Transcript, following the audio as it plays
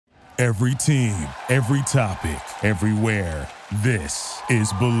Every team, every topic, everywhere. This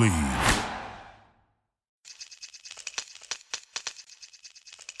is Believe.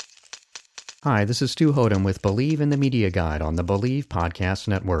 Hi, this is Stu Hodem with Believe in the Media Guide on the Believe Podcast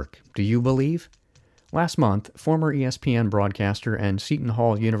Network. Do you believe? Last month, former ESPN broadcaster and Seton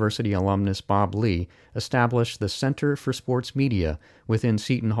Hall University alumnus Bob Lee established the Center for Sports Media within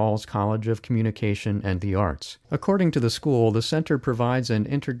Seton Hall's College of Communication and the Arts. According to the school, the center provides an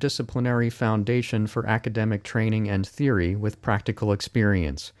interdisciplinary foundation for academic training and theory with practical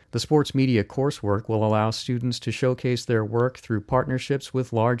experience. The sports media coursework will allow students to showcase their work through partnerships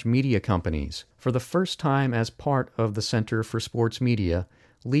with large media companies. For the first time as part of the Center for Sports Media,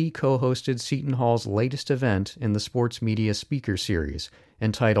 Lee co-hosted Seton Hall's latest event in the Sports Media Speaker Series,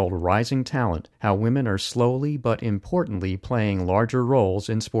 entitled Rising Talent: How Women Are Slowly but Importantly Playing Larger Roles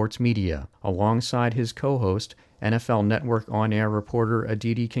in Sports Media. Alongside his co-host, NFL Network on-air reporter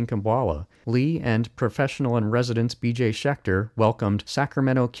Aditi Kinkhabwala, Lee and professional in residence BJ Schechter welcomed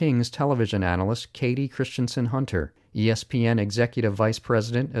Sacramento Kings television analyst Katie Christensen Hunter, ESPN Executive Vice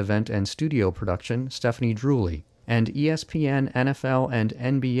President, Event and Studio Production Stephanie Drewley, and ESPN, NFL, and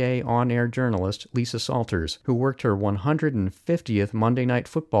NBA on-air journalist Lisa Salters, who worked her 150th Monday Night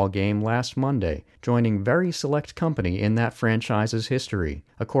Football game last Monday, joining very select company in that franchise's history.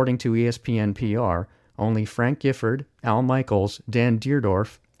 According to ESPN PR, only Frank Gifford, Al Michaels, Dan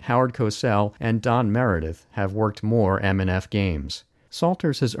Dierdorf, Howard Cosell, and Don Meredith have worked more M&F games.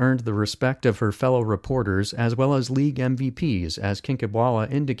 Salters has earned the respect of her fellow reporters as well as league MVPs, as Kinkhabwala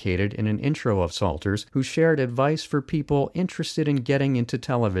indicated in an intro of Salters, who shared advice for people interested in getting into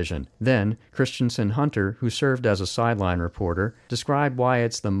television. Then, Christensen Hunter, who served as a sideline reporter, described why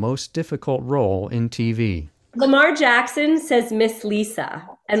it's the most difficult role in TV. Lamar Jackson says Miss Lisa,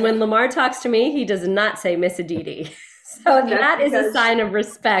 and when Lamar talks to me, he does not say Miss Aditi. So that is a sign of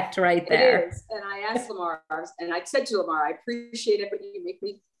respect right there. It is. And I asked Lamar, and I said to Lamar, I appreciate it, but you make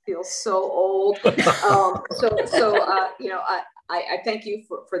me feel so old. I thank you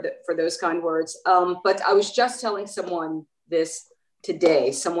for those kind words. But I was just telling someone this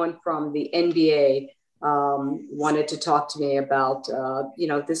today. Someone from the NBA wanted to talk to me about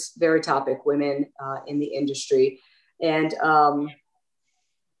this very topic, women in the industry, and I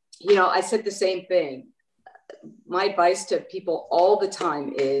said the same thing. My advice to people all the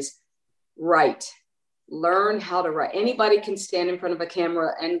time is write, learn how to write. Anybody can stand in front of a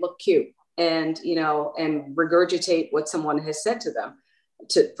camera and look cute and regurgitate what someone has said to them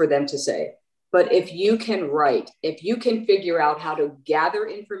for them to say. But if you can write, if you can figure out how to gather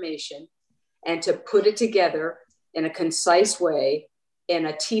information and to put it together in a concise way, in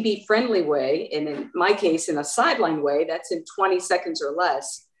a TV friendly way, and in my case, in a sideline way, that's in 20 seconds or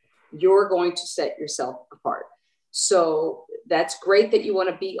less, you're going to set yourself apart. So that's great that you want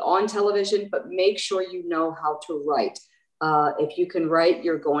to be on television, but make sure you know how to write. If you can write,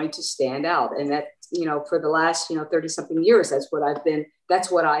 you're going to stand out. And that, for the last, 30 something years, that's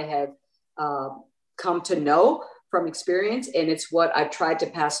what I have come to know from experience. And it's what I've tried to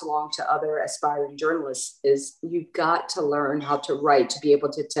pass along to other aspiring journalists is you've got to learn how to write to be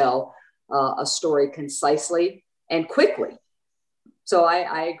able to tell a story concisely and quickly. So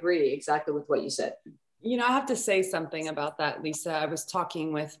I agree exactly with what you said. I have to say something about that, Lisa. I was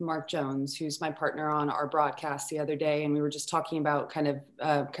talking with Mark Jones, who's my partner on our broadcast the other day, and we were just talking about kind of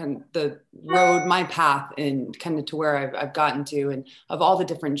the road, my path, and kind of to where I've gotten to, and of all the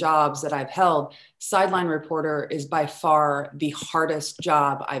different jobs that I've held, sideline reporter is by far the hardest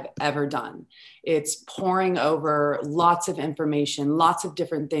job I've ever done. It's pouring over lots of information, lots of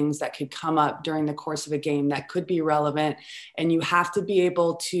different things that could come up during the course of a game that could be relevant. And you have to be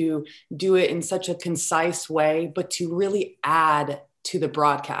able to do it in such a concise way, but to really add to the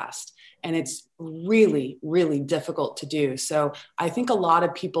broadcast. And it's really, really difficult to do. So I think a lot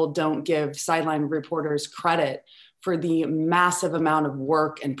of people don't give sideline reporters credit for the massive amount of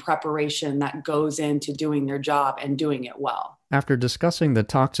work and preparation that goes into doing their job and doing it well. After discussing the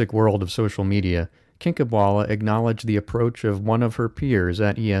toxic world of social media, Kinkhabwala acknowledged the approach of one of her peers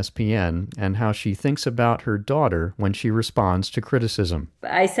at ESPN and how she thinks about her daughter when she responds to criticism.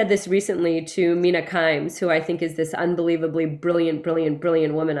 I said this recently to Mina Kimes, who I think is this unbelievably brilliant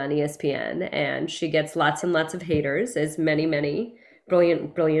woman on ESPN. And she gets lots and lots of haters, as many, many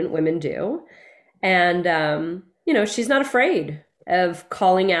brilliant women do. And, she's not afraid of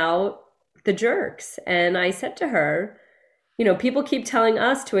calling out the jerks. And I said to her, people keep telling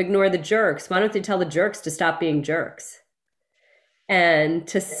us to ignore the jerks. Why don't they tell the jerks to stop being jerks? And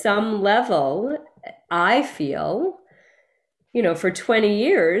to some level, I feel, for 20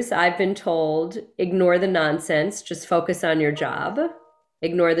 years, I've been told, ignore the nonsense, just focus on your job.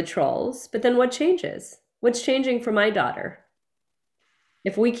 ignore the trolls. But then what changes? What's changing for my daughter?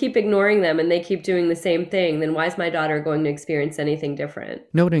 If we keep ignoring them and they keep doing the same thing, then why is my daughter going to experience anything different?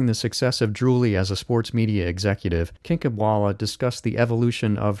 Noting the success of Julie as a sports media executive, Kinkhabwala discussed the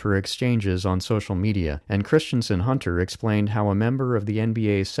evolution of her exchanges on social media, and Christensen Hunter explained how a member of the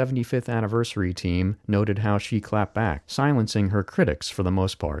NBA's 75th anniversary team noted how she clapped back, silencing her critics for the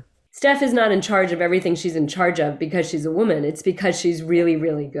most part. Steph is not in charge of everything she's in charge of because she's a woman. It's because she's really,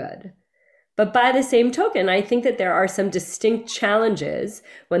 really good. But by the same token, I think that there are some distinct challenges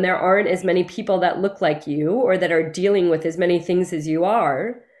when there aren't as many people that look like you or that are dealing with as many things as you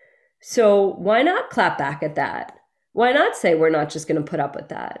are. So why not clap back at that? Why not say we're not just going to put up with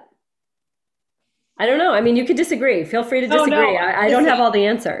that? I don't know. I mean, you could disagree. Feel free to disagree. Oh, no. I don't have all the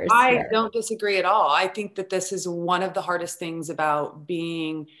answers. I don't disagree at all. I think that this is one of the hardest things about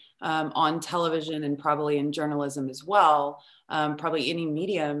being on television and probably in journalism as well. Probably any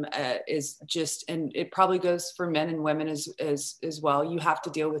medium is just, and it probably goes for men and women as well. You have to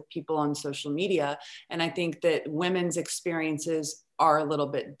deal with people on social media. And I think that women's experiences are a little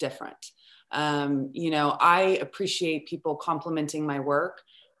bit different. I appreciate people complimenting my work.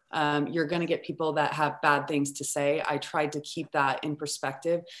 You're going to get people that have bad things to say. I tried to keep that in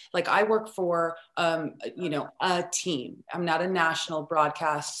perspective. Like I work for, a team. I'm not a national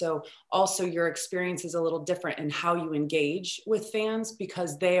broadcast. So also your experience is a little different in how you engage with fans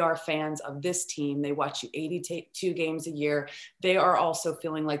because they are fans of this team. They watch you 82 games a year. They are also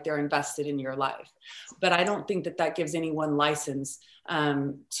feeling like they're invested in your life. But I don't think that gives anyone license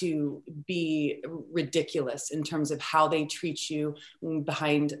to be ridiculous in terms of how they treat you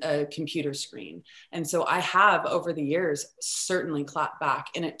behind a computer screen. And so I have over the years certainly clapped back,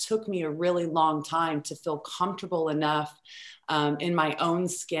 and it took me a really long time to feel comfortable enough in my own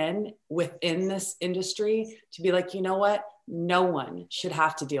skin within this industry to be like, you know what? No one should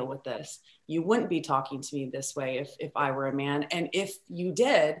have to deal with this. You wouldn't be talking to me this way if I were a man. And if you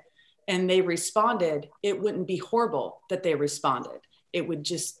did and they responded, it wouldn't be horrible that they responded. It would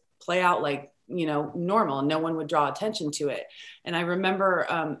just play out like, normal, and no one would draw attention to it. And I remember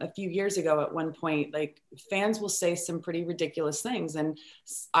a few years ago at one point, like fans will say some pretty ridiculous things and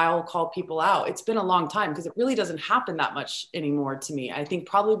I'll call people out. It's been a long time because it really doesn't happen that much anymore to me. I think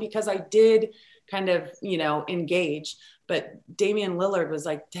probably because I did kind of, engage, but Damian Lillard was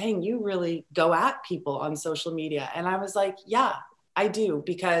like, dang, you really go at people on social media. And I was like, yeah, I do,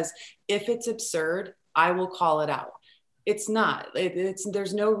 because if it's absurd, I will call it out. It's not.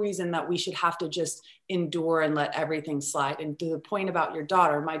 There's no reason that we should have to just endure and let everything slide. And to the point about your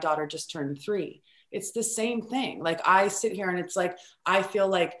daughter, my daughter just turned 3. It's the same thing. Like I sit here and it's like, I feel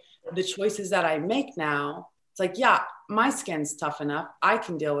like the choices that I make now, it's like, yeah, my skin's tough enough. I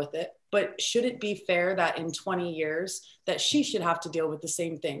can deal with it. But should it be fair that in 20 years that she should have to deal with the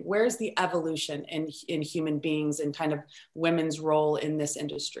same thing? Where's the evolution in human beings and kind of women's role in this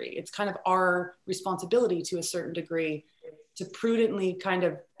industry? It's kind of our responsibility to a certain degree to prudently kind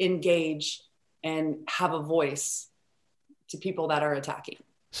of engage and have a voice to people that are attacking.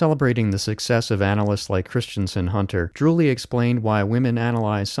 Celebrating the success of analysts like Christensen Hunter, Julie explained why women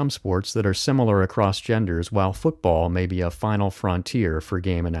analyze some sports that are similar across genders, while football may be a final frontier for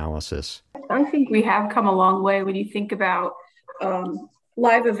game analysis. I think we have come a long way when you think about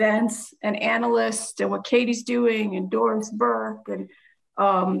live events and analysts and what Katie's doing and Doris Burke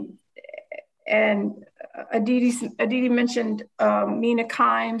and Aditi mentioned Mina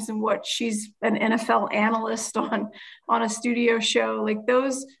Kimes and what she's an NFL analyst on a studio show. Like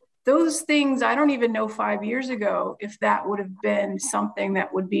those things, I don't even know 5 years ago if that would have been something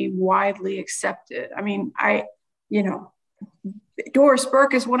that would be widely accepted. I mean, Doris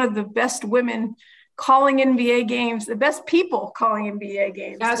Burke is one of the best women calling NBA games, the best people calling NBA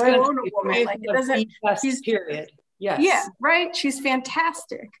games. Let alone a woman. Like it doesn't. Period. Yes. Yeah. Right. She's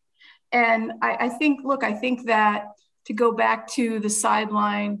fantastic. And I think that to go back to the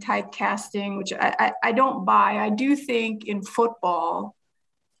sideline typecasting, which I don't buy, I do think in football,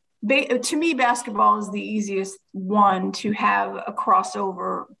 to me, basketball is the easiest one to have a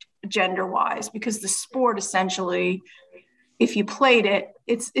crossover gender-wise, because the sport essentially, if you played it,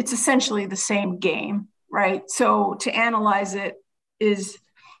 it's essentially the same game, right? So to analyze it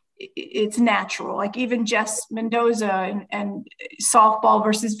it's natural. Like even Jess Mendoza and softball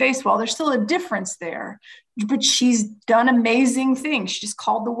versus baseball, there's still a difference there, but she's done amazing things. She just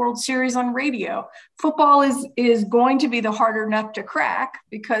called the World Series on radio. Football is going to be the harder nut to crack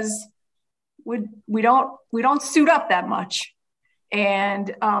because we don't suit up that much.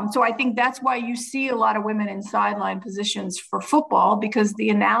 And so I think that's why you see a lot of women in sideline positions for football, because the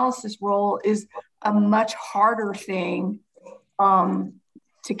analysis role is a much harder thing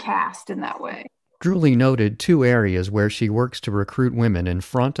to cast in that way. Julie noted 2 areas where she works to recruit women in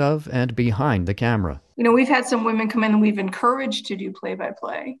front of and behind the camera. You know, we've had some women come in and we've encouraged to do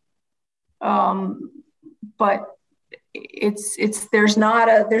play-by-play. But there's not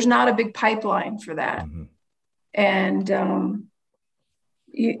a big pipeline for that. Mm-hmm. And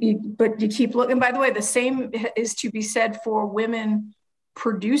you keep looking. By the way, the same is to be said for women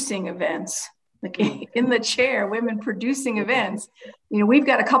producing events, like in the chair, women producing events. You know, we've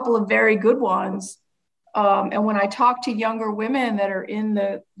got a couple of very good ones. And when I talk to younger women that are in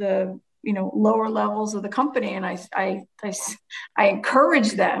the lower levels of the company, and I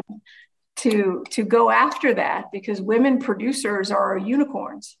encourage them to go after that, because women producers are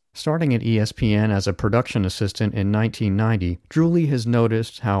unicorns. Starting at ESPN as a production assistant in 1990, Julie has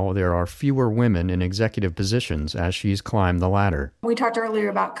noticed how there are fewer women in executive positions as she's climbed the ladder. We talked earlier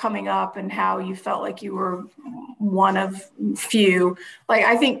about coming up and how you felt like you were one of few. Like,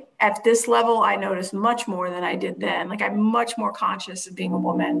 I think at this level, I notice much more than I did then. Like, I'm much more conscious of being a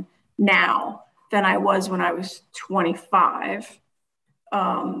woman now than I was when I was 25.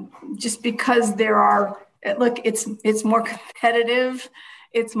 Just because there are, look, it's more competitive.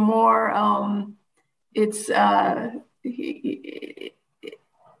 It's more, it's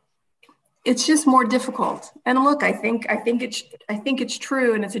just more difficult. And look, I think it's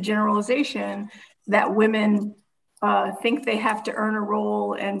true, and it's a generalization that women think they have to earn a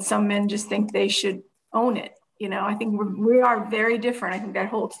role, and some men just think they should own it. You know, I think we are very different. I think that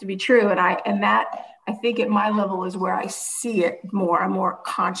holds to be true, and I think at my level is where I see it more. I'm more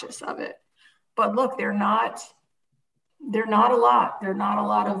conscious of it. But look, they're not a lot. There are not a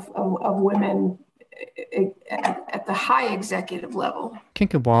lot of women at the high executive level.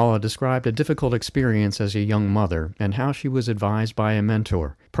 Kinkhabwala described a difficult experience as a young mother and how she was advised by a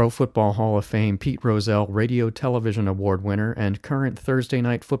mentor, Pro Football Hall of Fame Pete Rozelle Radio Television Award winner and current Thursday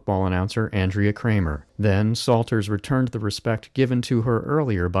Night Football announcer Andrea Kramer. Then Salters returned the respect given to her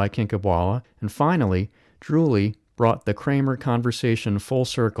earlier by Kinkhabwala, and finally, Julie brought the Kramer conversation full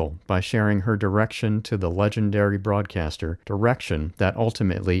circle by sharing her direction to the legendary broadcaster, direction that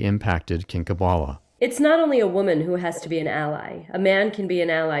ultimately impacted Kinkhabwala. It's not only a woman who has to be an ally. A man can be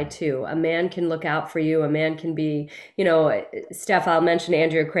an ally too. A man can look out for you. A man can be, Steph, I'll mention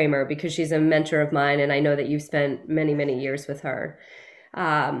Andrea Kramer because she's a mentor of mine, and I know that you've spent many, many years with her.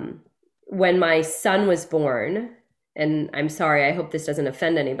 When my son was born, and I'm sorry, I hope this doesn't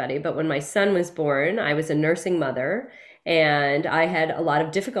offend anybody, but when my son was born, I was a nursing mother, and I had a lot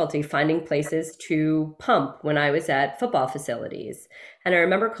of difficulty finding places to pump when I was at football facilities. And I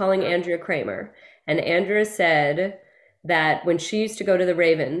remember calling Andrea Kramer, and Andrea said that when she used to go to the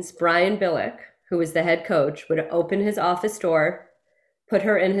Ravens, Brian Billick, who was the head coach, would open his office door, put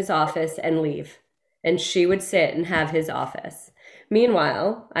her in his office, and leave. And she would sit and have his office.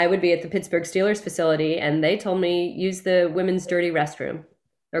 Meanwhile, I would be at the Pittsburgh Steelers facility, and they told me, use the women's dirty restroom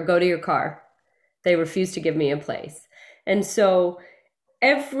or go to your car. They refused to give me a place. And so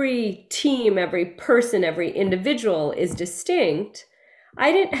every team, every person, every individual is distinct.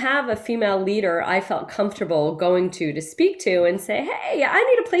 I didn't have a female leader I felt comfortable going to speak to and say, hey, I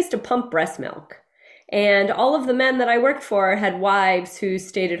need a place to pump breast milk. And all of the men that I worked for had wives who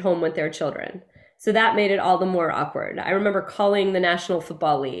stayed at home with their children. So that made it all the more awkward. I remember calling the National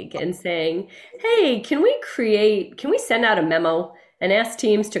Football League and saying, hey, can we send out a memo and ask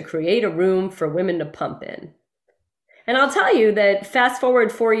teams to create a room for women to pump in? And I'll tell you that fast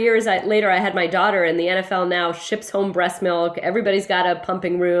forward 4 years later, I had my daughter, and the NFL now ships home breast milk. Everybody's got a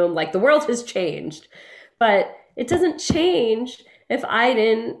pumping room. Like, the world has changed. But it doesn't change if I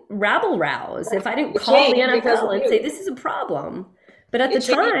didn't rabble rouse, if I didn't call the NFL and say, this is a problem. But at the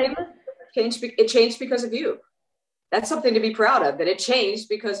time... It changed because of you. That's something to be proud of, that it changed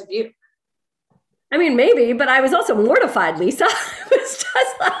because of you. I mean, maybe, but I was also mortified, Lisa.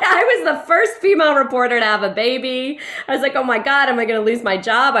 I was the first female reporter to have a baby. I was like, oh my God, am I going to lose my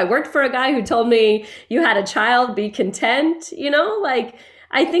job? I worked for a guy who told me, you had a child, be content.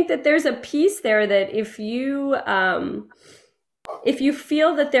 I think that there's a piece there that if you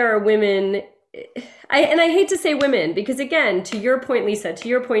feel that there are women, I hate to say women, because again, to your point, Lisa, to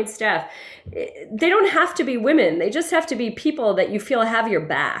your point, Steph, they don't have to be women. They just have to be people that you feel have your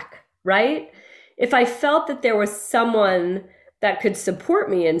back, right? If I felt that there was someone that could support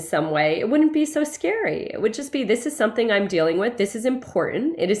me in some way, it wouldn't be so scary. It would just be, this is something I'm dealing with. This is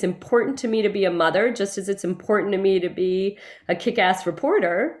important. It is important to me to be a mother, just as it's important to me to be a kick-ass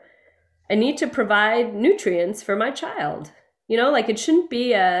reporter. I need to provide nutrients for my child. It shouldn't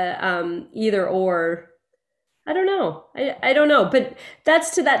be a either or. I don't know. I don't know. But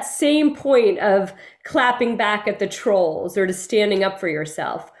that's to that same point of clapping back at the trolls or to standing up for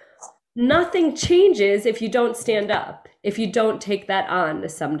yourself. Nothing changes if you don't stand up, if you don't take that on to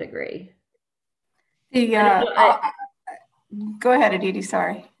some degree. Go ahead, Aditi,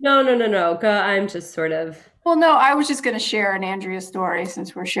 sorry. No. I'm just sort of. Well, no, I was just going to share an Andrea story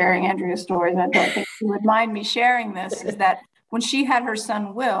since we're sharing Andrea stories. I don't think she would mind me sharing this, is that when she had her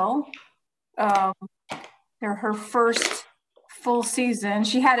son, Will, her first full season,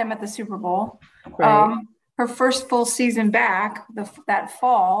 she had him at the Super Bowl. Right. Her first full season back that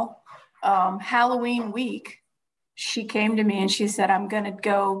fall, Halloween week, she came to me and she said, I'm going to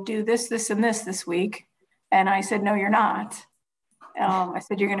go do this, and this week. And I said, no, you're not. I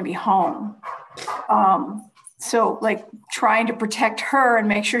said, you're going to be home. So like trying to protect her and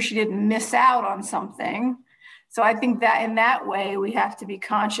make sure she didn't miss out on something. So I think that in that way, we have to be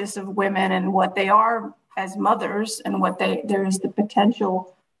conscious of women and what they are as mothers and what there is the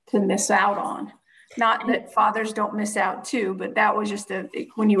potential to miss out on. Not that fathers don't miss out too, but that was just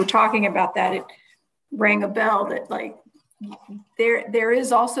when you were talking about that, it rang a bell that like, there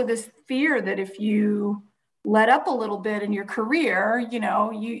is also this fear that if you let up a little bit in your career,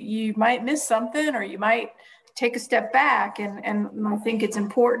 you might miss something or you might take a step back. And I think it's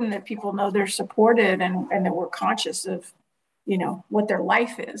important that people know they're supported and that we're conscious of, what their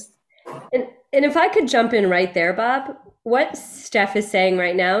life is. And if I could jump in right there, Bob, what Steph is saying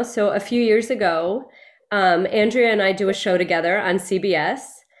right now. So a few years ago, Andrea and I do a show together on CBS,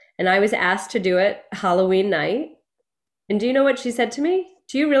 and I was asked to do it Halloween night. And do you know what she said to me?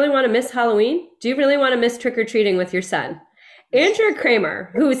 Do you really want to miss Halloween? Do you really want to miss trick-or-treating with your son? Andrea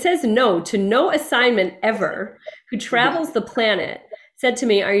Kramer, who says no to no assignment ever, who travels the planet, said to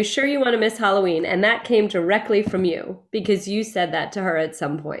me, are you sure you want to miss Halloween? And that came directly from you because you said that to her at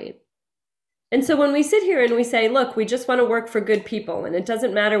some point. And so when we sit here and we say, look, we just want to work for good people and it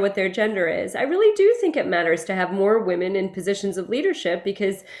doesn't matter what their gender is, I really do think it matters to have more women in positions of leadership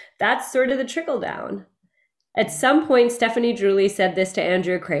because that's sort of the trickle down. At some point, Stephanie Drewley said this to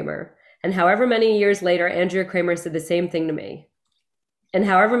Andrea Kramer. And however many years later, Andrea Kramer said the same thing to me. And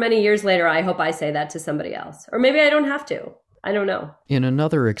however many years later, I hope I say that to somebody else. Or maybe I don't have to. I don't know. In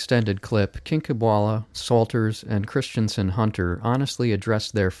another extended clip, Kinkhabwala, Salters, and Christensen Hunter honestly address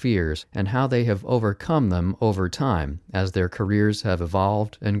their fears and how they have overcome them over time as their careers have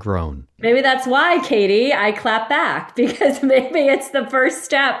evolved and grown. Maybe that's why, Katie, I clap back, because maybe it's the first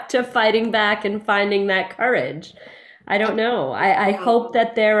step to fighting back and finding that courage. I don't know. I hope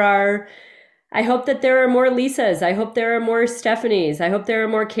that there are more Lisas. I hope there are more Stephanies. I hope there are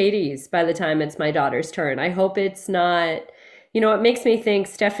more Katies by the time it's my daughter's turn. I hope it's not, it makes me think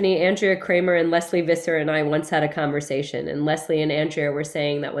Stephanie, Andrea Kramer, and Leslie Visser and I once had a conversation, and Leslie and Andrea were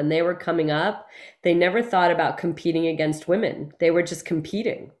saying that when they were coming up, they never thought about competing against women. They were just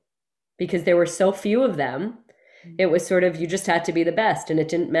competing because there were so few of them. It was sort of, you just had to be the best and it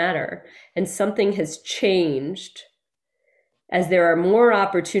didn't matter. And something has changed. As there are more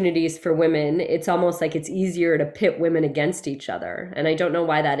opportunities for women, it's almost like it's easier to pit women against each other. And I don't know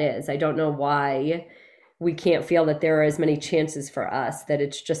why that is. I don't know why we can't feel that there are as many chances for us, that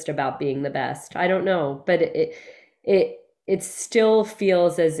it's just about being the best. I don't know. But it still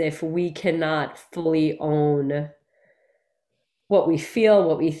feels as if we cannot fully own what we feel,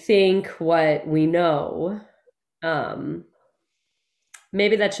 what we think, what we know.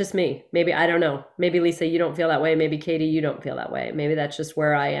 Maybe that's just me. Maybe, I don't know. Maybe Lisa, you don't feel that way. Maybe Katie, you don't feel that way. Maybe that's just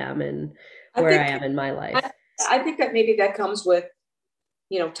where I am and where I am in my life. I think that maybe that comes with,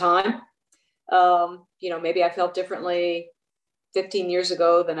 time. Maybe I felt differently 15 years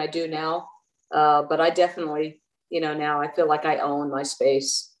ago than I do now. But I definitely, now I feel like I own my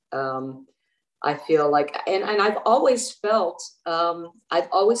space. I feel like, and I've always felt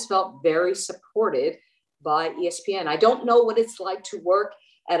very supported by ESPN. I don't know what it's like to work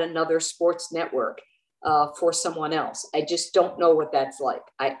at another sports network for someone else. I just don't know what that's like.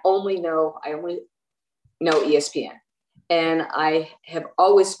 I only know ESPN. And I have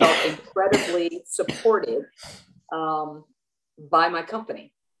always felt incredibly supported by my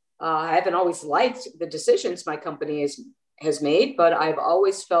company. I haven't always liked the decisions my company has made, but I've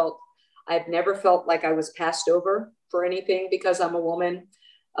never felt like I was passed over for anything because I'm a woman.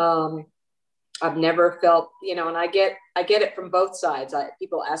 I've never felt, and I get it from both sides.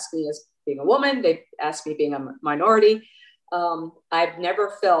 People ask me as being a woman, they ask me being a minority. I've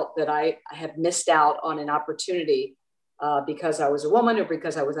never felt that I have missed out on an opportunity because I was a woman or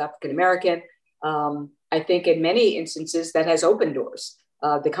because I was African-American. I think in many instances that has opened doors.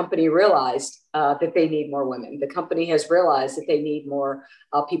 The company realized that they need more women. The company has realized that they need more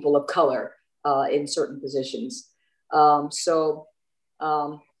people of color. in certain positions. I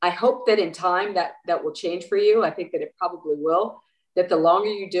hope that in time that will change for you. I think that it probably will, that the longer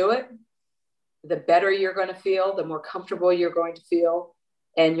you do it, the better you're going to feel, the more comfortable you're going to feel.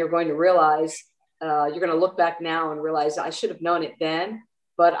 And you're going to realize, you're going to look back now and realize I should have known it then,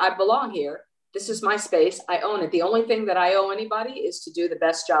 but I belong here. This is my space. I own it. The only thing that I owe anybody is to do the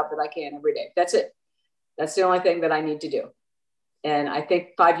best job that I can every day. That's it. That's the only thing that I need to do. And I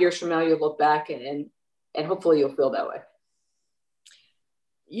think 5 years from now, you'll look back and hopefully you'll feel that way.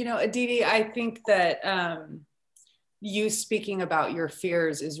 You know, Aditi, I think that you speaking about your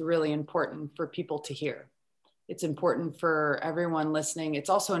fears is really important for people to hear. It's important for everyone listening. It's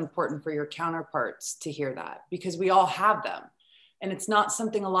also important for your counterparts to hear that, because we all have them. And it's not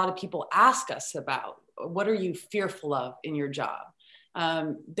something a lot of people ask us about. What are you fearful of in your job?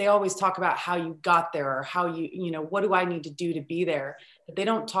 They always talk about how you got there, or how what do I need to do to be there? But they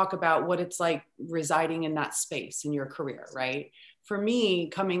don't talk about what it's like residing in that space in your career, right? For me,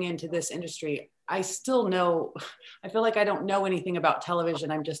 coming into this industry, I feel like I don't know anything about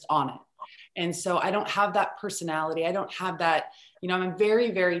television. I'm just on it. And so I don't have that personality. I don't have that, I'm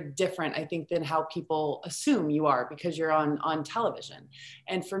very, very different, I think, than how people assume you are, because you're on television.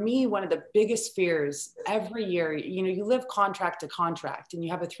 And for me, one of the biggest fears every year, you live contract to contract, and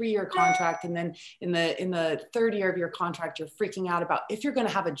you have a 3-year contract. And then in the third year of your contract, you're freaking out about if you're going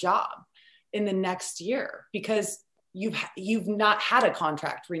to have a job in the next year, because you've not had a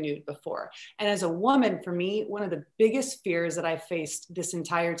contract renewed before. And as a woman, for me, one of the biggest fears that I faced this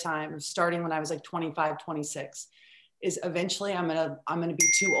entire time, starting when I was like 25, 26, is eventually I'm going to be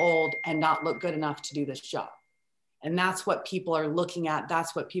too old and not look good enough to do this job. And that's what people are looking at.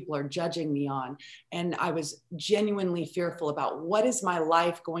 That's what people are judging me on. And I was genuinely fearful about what is my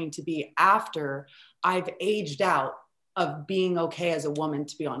life going to be after I've aged out of being okay as a woman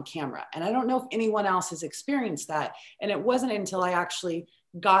to be on camera. And I don't know if anyone else has experienced that. And it wasn't until I actually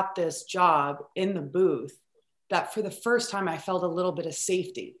got this job in the booth that for the first time I felt a little bit of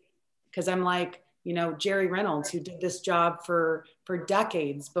safety, because I'm like, Jerry Reynolds, who did this job for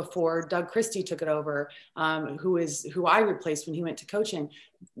decades before Doug Christie took it over, who I replaced when he went to coaching.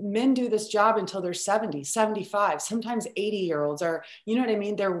 Men do this job until they're 70, 75, sometimes 80-year-olds are, what I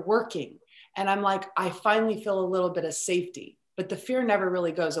mean? They're working. And I'm like, I finally feel a little bit of safety, but the fear never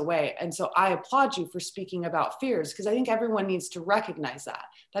really goes away. And so I applaud you for speaking about fears, because I think everyone needs to recognize that.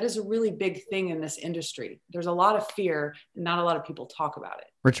 That is a really big thing in this industry. There's a lot of fear, and not a lot of people talk about it.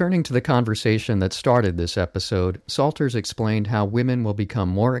 Returning to the conversation that started this episode, Salters explained how women will become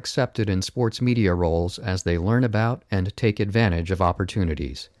more accepted in sports media roles as they learn about and take advantage of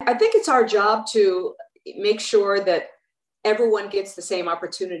opportunities. I think it's our job to make sure that everyone gets the same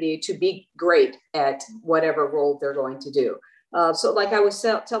opportunity to be great at whatever role they're going to do. So like I was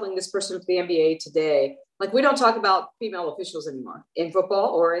telling this person from the NBA today, like we don't talk about female officials anymore in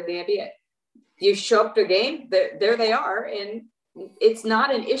football or in the NBA. You show up to a game, there they are. And it's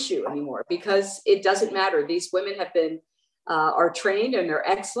not an issue anymore, because it doesn't matter. These women have been, are trained, and they're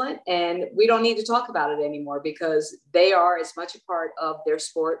excellent. And we don't need to talk about it anymore, because they are as much a part of their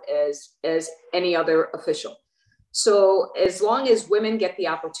sport as any other official. So as long as women get the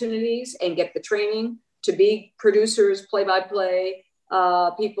opportunities and get the training to be producers, play-by-play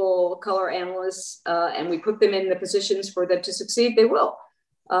people, color analysts, and we put them in the positions for them to succeed, they will.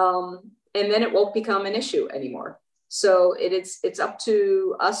 And then it won't become an issue anymore. So it's up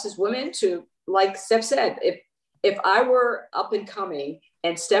to us as women to, like Steph said, if I were up and coming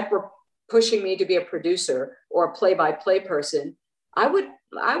and Steph were pushing me to be a producer or a play-by-play person, I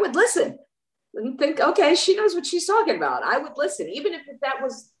would listen. And think, okay, she knows what she's talking about. I would listen, even if that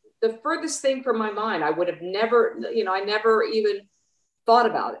was the furthest thing from my mind. I would have never, I never even thought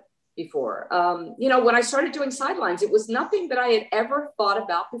about it before. When I started doing sidelines, it was nothing that I had ever thought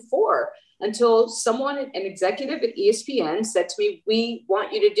about before, until someone, an executive at ESPN, said to me, "We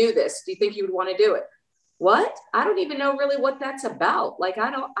want you to do this. Do you think you would want to do it?" What? I don't even know really what that's about. Like,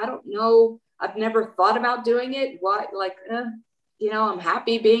 I don't know. I've never thought about doing it. What? I'm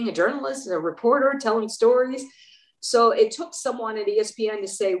happy being a journalist, a reporter, telling stories. So it took someone at ESPN to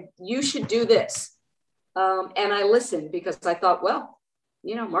say, "You should do this." And I listened, because I thought, well,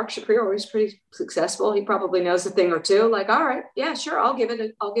 Mark Shapiro is pretty successful. He probably knows a thing or two. Like, all right, yeah, sure. I'll give it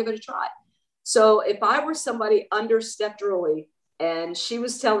a try. So if I were somebody under Steph Drewley and she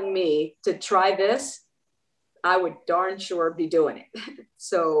was telling me to try this, I would darn sure be doing it.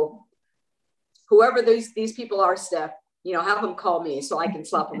 So whoever these people are, Steph, have them call me so I can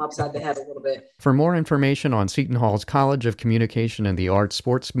slap them upside the head a little bit. For more information on Seton Hall's College of Communication and the Arts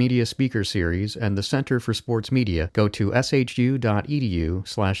Sports Media Speaker Series and the Center for Sports Media, go to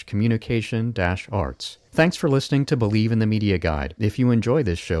shu.edu/communication-arts. Thanks for listening to Believe in the Media Guide. If you enjoy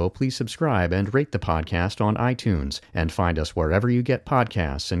this show, please subscribe and rate the podcast on iTunes, and find us wherever you get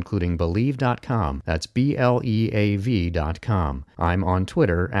podcasts, including Believe.com. That's BLEAV.com. I'm on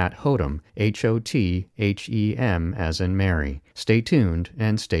Twitter at Hodem, HOTHEM as in Mary. Stay tuned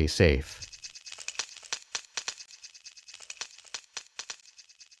and stay safe.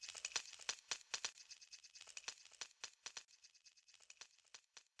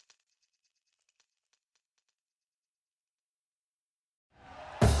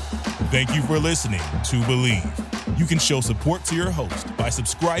 Thank you for listening to Believe. You can show support to your host by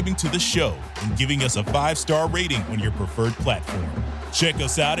subscribing to the show and giving us a 5-star rating on your preferred platform. Check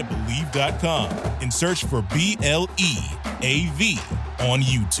us out at Believe.com and search for BLEAV on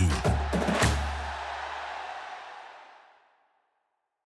YouTube.